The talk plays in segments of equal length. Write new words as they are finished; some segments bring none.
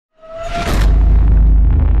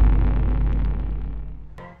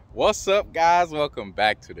What's up, guys? Welcome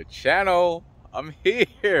back to the channel. I'm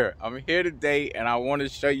here today, and I want to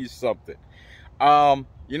show you something.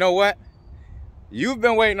 You know what? You've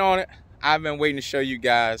been waiting on it. I've been waiting to show you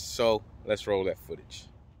guys, so let's roll that footage.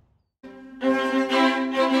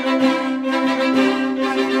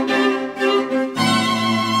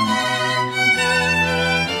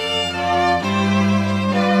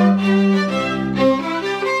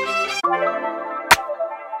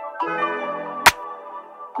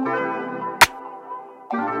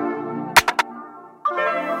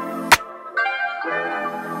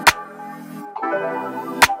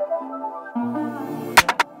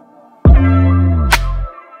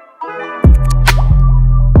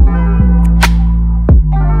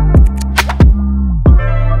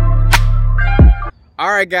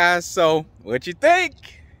 All right, guys, so what you think?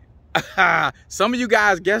 Some of you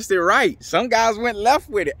guys guessed it right. Some guys went left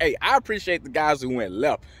with it. Hey, I appreciate the guys who went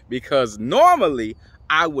left, because normally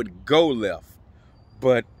I would go left,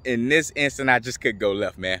 but in this instant I just could go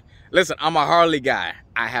left, man. Listen, I'm a Harley guy.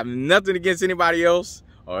 I have nothing against anybody else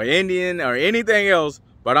or Indian or anything else,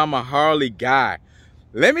 but I'm a Harley guy.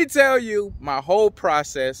 Let me tell you my whole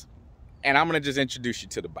process, and I'm gonna just introduce you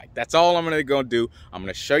to the bike. That's all I'm gonna do. I'm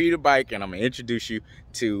gonna show you the bike, and I'm gonna introduce you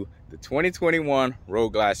to the 2021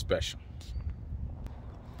 Roadglide Special.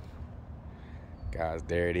 Guys,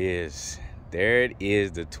 there it is. There it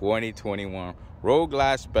is, the 2021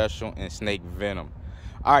 Roadglide Special in Snake Venom.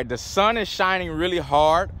 All right, the sun is shining really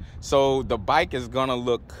hard, so the bike is gonna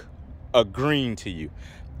look a green to you.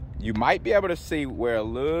 You might be able to see where a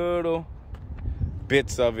little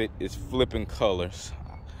bits of it is flipping colors.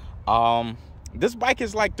 This bike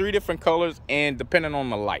is like 3 different colors, and depending on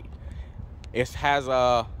the light, it has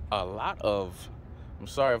a lot of, I'm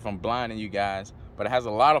sorry if I'm blinding you guys, but it has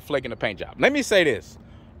a lot of flake in the paint job. Let me say this: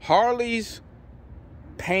 Harley's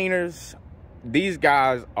painters, these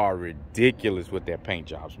guys are ridiculous with their paint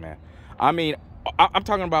jobs, man. I mean, I'm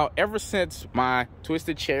talking about ever since my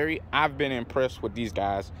Twisted Cherry, I've been impressed with these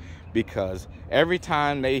guys, because every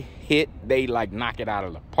time they hit, they like knock it out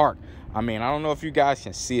of the park. I mean, I don't know if you guys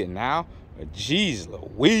can see it now, but geez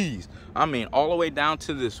Louise. I mean, all the way down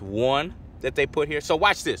to this one that they put here. So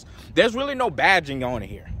watch this. There's really no badging on it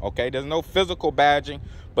here, okay? There's no physical badging,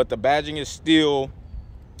 but the badging is still,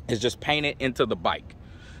 is just painted into the bike.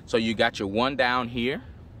 So you got your one down here.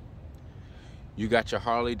 You got your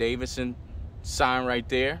Harley Davidson sign right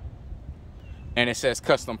there, and it says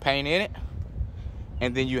custom paint in it.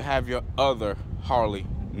 And then you have your other Harley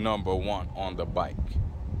 #1 on the bike.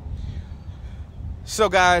 So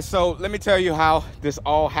guys, so let me tell you how this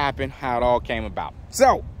all happened, how it all came about.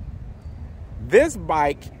 So this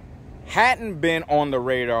bike hadn't been on the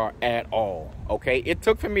radar at all, okay? It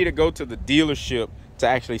took for me to go to the dealership to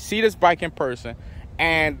actually see this bike in person,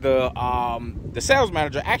 and the sales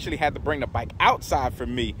manager actually had to bring the bike outside for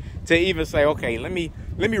me to even say, okay, let me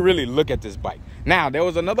really look at this bike. Now, there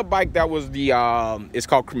was another bike that was the it's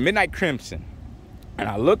called Midnight Crimson, and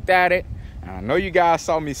I looked at it. And I know you guys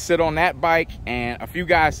saw me sit on that bike, and a few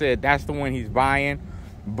guys said that's the one he's buying,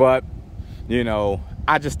 but you know,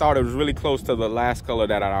 I just thought it was really close to the last color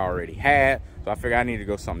that I already had, so I figured I need to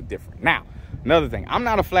go something different. Now, another thing, I'm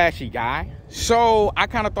not a flashy guy, so I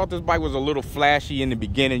kind of thought this bike was a little flashy in the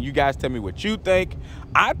beginning. You guys tell me what you think.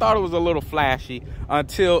 I thought it was a little flashy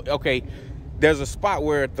until, okay, there's a spot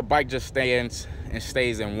where the bike just stands and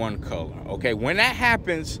stays in one color, okay? When that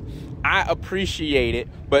happens, I appreciate it,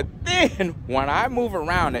 but then when I move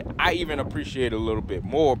around it, I even appreciate it a little bit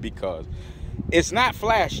more, because it's not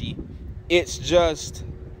flashy. It's just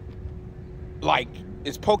like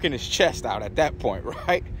it's poking its chest out at that point,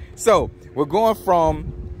 right? So we're going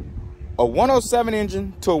from a 107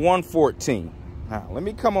 engine to a 114. Now, let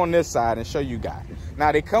me come on this side and show you guys.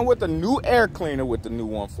 Now, they come with a new air cleaner with the new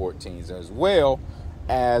 114s, as well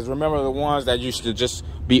as, remember, the ones that used to just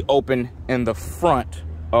be open in the front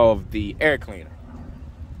of the air cleaner.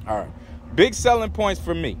 All right, big selling points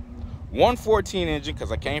for me: 114 engine, because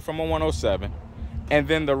I came from a 107, and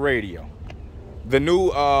then the radio, the new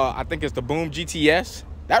I think it's the Boom GTS.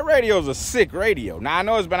 That radio is a sick radio. Now, I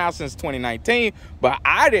know it's been out since 2019, but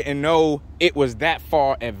I didn't know it was that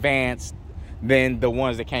far advanced than the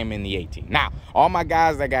ones that came in the 18. Now, all my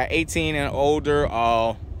guys that got 18 and older,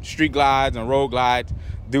 street glides and road glides,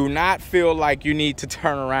 do not feel like you need to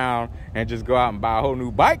turn around and just go out and buy a whole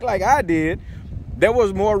new bike like I did. There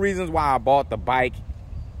was more reasons why I bought the bike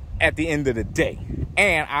at the end of the day,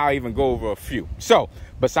 and I'll even go over a few. So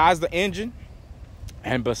besides the engine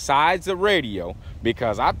and besides the radio,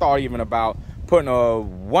 because I thought even about putting a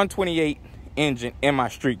 128 engine in my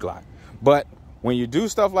street glide, but when you do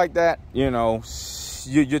stuff like that, you know,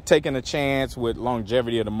 you're taking a chance with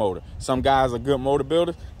longevity of the motor. Some guys are good motor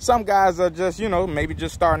builders. Some guys are just, you know, maybe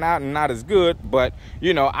just starting out and not as good, but,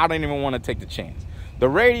 you know, I didn't even want to take the chance. The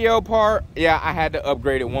radio part, yeah, I had to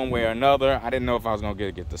upgrade it one way or another. I didn't know if I was going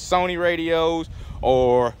to get the Sony radios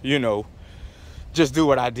or, you know, just do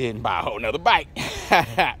what I did and buy a whole nother bike.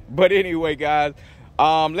 But anyway, guys,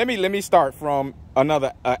 let me start from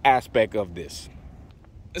another aspect of this.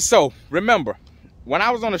 So remember, when I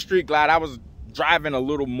was on the Street Glide, I was driving a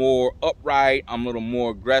little more upright. I'm a little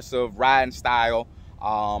more aggressive riding style.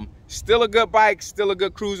 Still a good bike, still a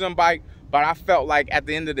good cruising bike, but I felt like at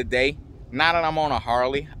the end of the day, now that I'm on a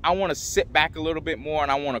Harley, I want to sit back a little bit more and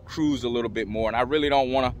I want to cruise a little bit more. And I really don't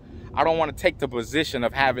want to take the position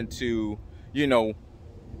of having to, you know,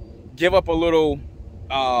 give up a little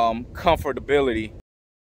comfortability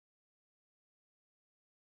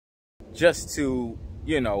just to,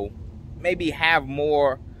 you know, maybe have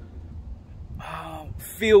more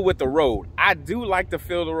feel with the road. I do like to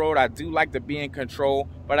feel the road. I do like to be in control,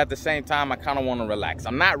 but at the same time, I kind of want to relax.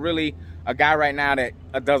 I'm not really a guy right now that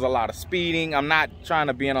does a lot of speeding. I'm not trying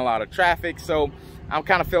to be in a lot of traffic, so I'm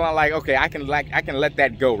kind of feeling like, okay, I can let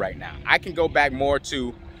that go right now. I can go back more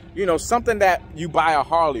to, you know, something that you buy a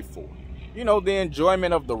Harley for. You know, the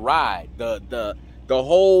enjoyment of the ride, the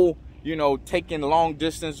whole, you know, taking long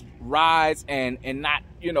distance rides and not,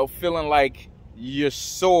 you know, feeling like you're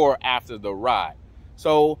sore after the ride.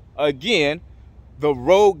 So again, the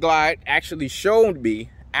Roadglide actually showed me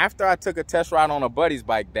after I took a test ride on a buddy's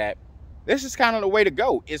bike that this is kind of the way to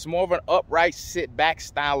go. It's more of an upright, sit back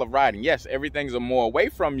style of riding. Yes, everything's more away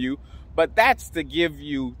from you, but that's to give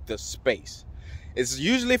you the space. It's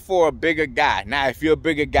usually for a bigger guy. Now, if you're a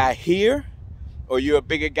bigger guy here or you're a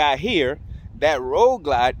bigger guy here, that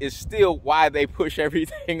Roadglide is still why they push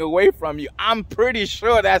everything away from you. I'm pretty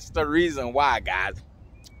sure that's the reason why, guys.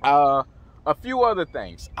 A few other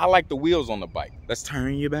things. I like the wheels on the bike. Let's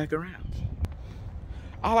turn you back around.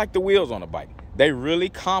 I like the wheels on the bike. They really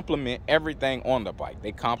complement everything on the bike.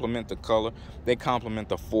 They complement the color. They complement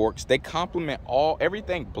the forks. They complement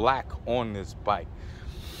everything black on this bike.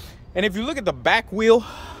 And if you look at the back wheel,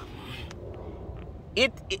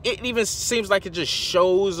 it even seems like it just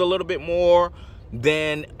shows a little bit more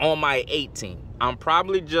than on my 18. I'm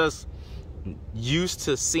probably just used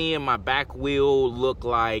to seeing my back wheel look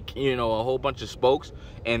like, you know, a whole bunch of spokes,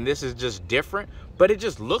 and this is just different, but it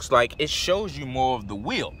just looks like it shows you more of the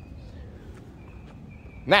wheel.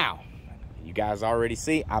 Now, you guys already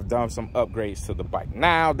see I've done some upgrades to the bike.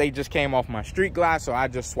 Now they just came off my Street Glide, so I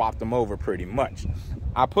just swapped them over pretty much.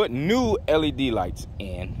 I put new LED lights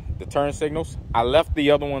in the turn signals. I left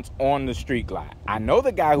the other ones on the Street Glide. I know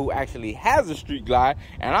the guy who actually has a Street Glide,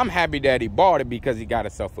 and I'm happy that he bought it because he got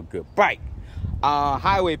himself a good bike.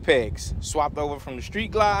 Highway pegs swapped over from the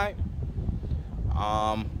Street Glide.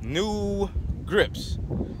 New grips.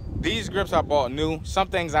 These grips I bought new. Some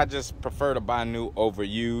things I just prefer to buy new over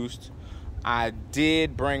used. I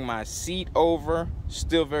did bring my seat over.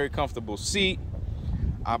 Still very comfortable seat.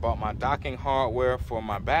 I bought my docking hardware for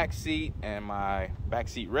my back seat and my back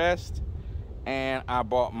seat rest. And I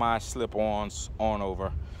bought my slip-ons on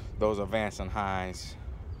over. Those are Vance and Hines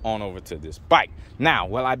on over to this bike. Now,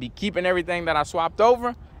 will I be keeping everything that I swapped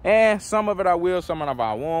over? And some of it I will, some of it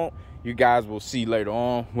I won't. You guys will see later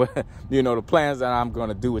on, you know, the plans that I'm going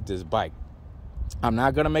to do with this bike. I'm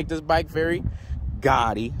not going to make this bike very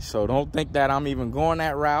gaudy, so don't think that I'm even going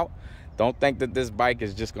that route. Don't think that this bike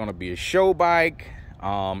is just going to be a show bike.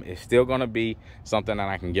 It's still going to be something that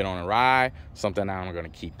I can get on and ride, something that I'm going to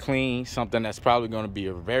keep clean, something that's probably going to be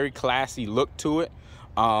a very classy look to it.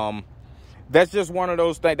 That's just one of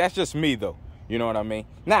those things. That's just me, though. You know what I mean?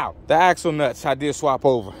 Now, the axle nuts, I did swap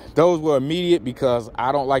over. Those were immediate because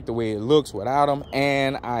I don't like the way it looks without them.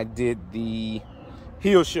 And I did the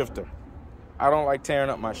heel shifter. I don't like tearing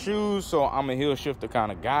up my shoes, so I'm a heel shifter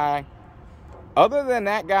kind of guy. Other than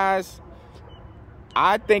that, guys,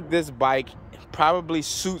 I think this bike probably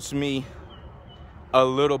suits me a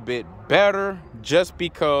little bit better just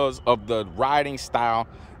because of the riding style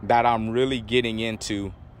that I'm really getting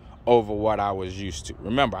into over what I was used to.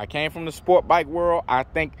 Remember, I came from the sport bike world. I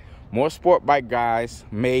think more sport bike guys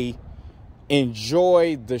may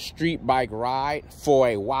enjoy the street bike ride for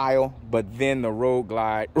a while, but then the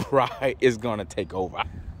Roadglide ride is gonna take over.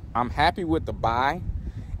 I'm happy with the buy.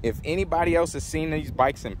 If anybody else has seen these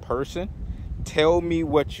bikes in person, tell me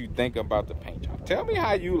what you think about the paint job. Tell me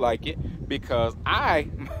how you like it, because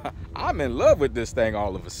I'm in love with this thing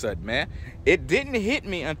all of a sudden, man. It didn't hit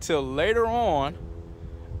me until later on,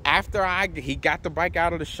 after he got the bike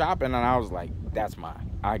out of the shop, and then I was like, that's mine.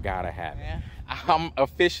 I gotta have it. I'm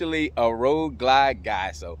officially a Roadglide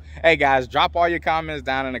guy. So, hey guys, drop all your comments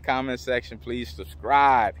down in the comment section. Please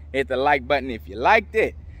subscribe. Hit the like button if you liked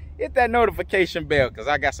it. Hit that notification bell because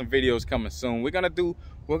I got some videos coming soon. We're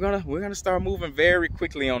gonna start moving very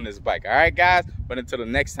quickly on this bike. All right, guys. But until the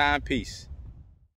next time, peace.